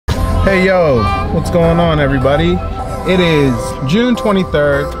Hey yo, what's going on everybody? It is June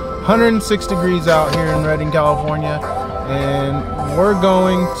 23rd, 106 degrees out here in Redding, California, and we're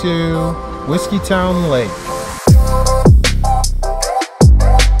going to Whiskeytown Lake.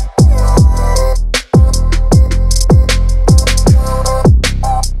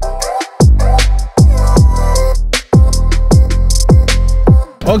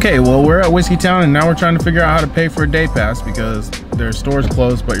 Okay, well we're at Whiskeytown and now we're trying to figure out how to pay for a day pass because their store's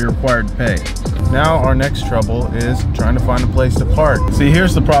closed but you're required to pay. Now our next trouble is trying to find a place to park. See,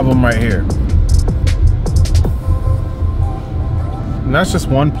 here's the problem right here. And that's just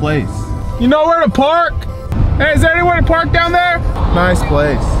one place. You know where to park? Hey, is there anywhere to park down there? Nice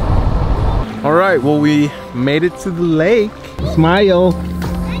place. All right, well we made it to the lake. Smile.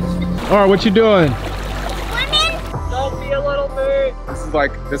 All right, what you doing?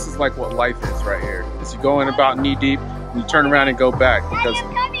 This is like what life is right here. Is you go in about knee deep and you turn around and go back because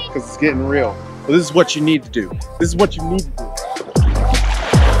it's getting real. Well, this is what you need to do. This is what you need to do.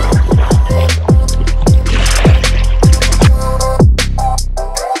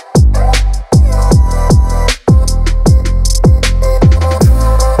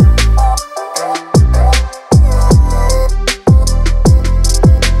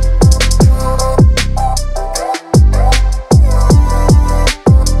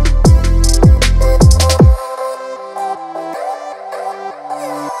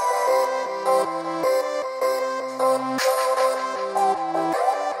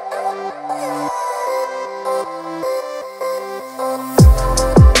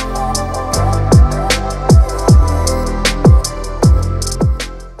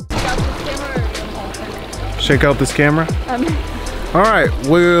 Check out this camera. All right,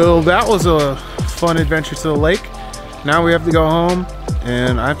 well that was a fun adventure to the lake. Now we have to go home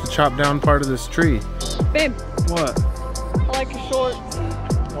and I have to chop down part of this tree. Babe. What? I like your shorts.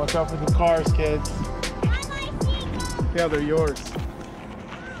 Watch out for the cars, kids. Yeah, they're yours.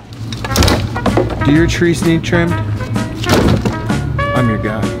 Do your trees need trimmed? I'm your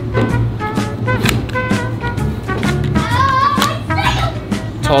guy.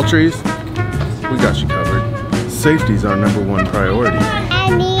 Tall trees? We got you covered. Safety's our #1 priority.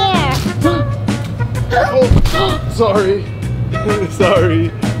 And here. Oh, sorry.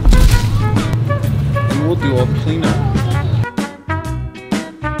 Sorry. And we'll do all the cleanup.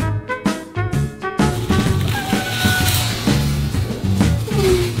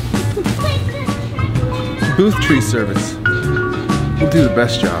 Booth tree service. We'll do the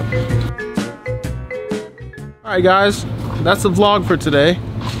best job. Alright guys, that's the vlog for today.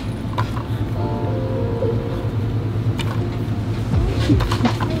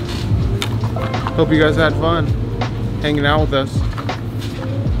 Hope you guys had fun hanging out with us.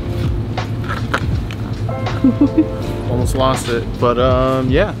 Almost lost it, but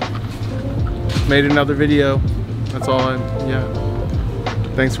yeah. Made another video. That's all yeah.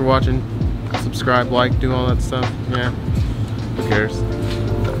 Thanks for watching. Subscribe, like, do all that stuff. Yeah. Who cares?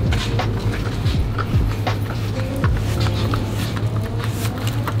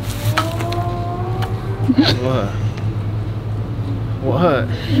 What? What?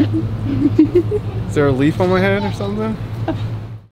 Is there a leaf on my head or something?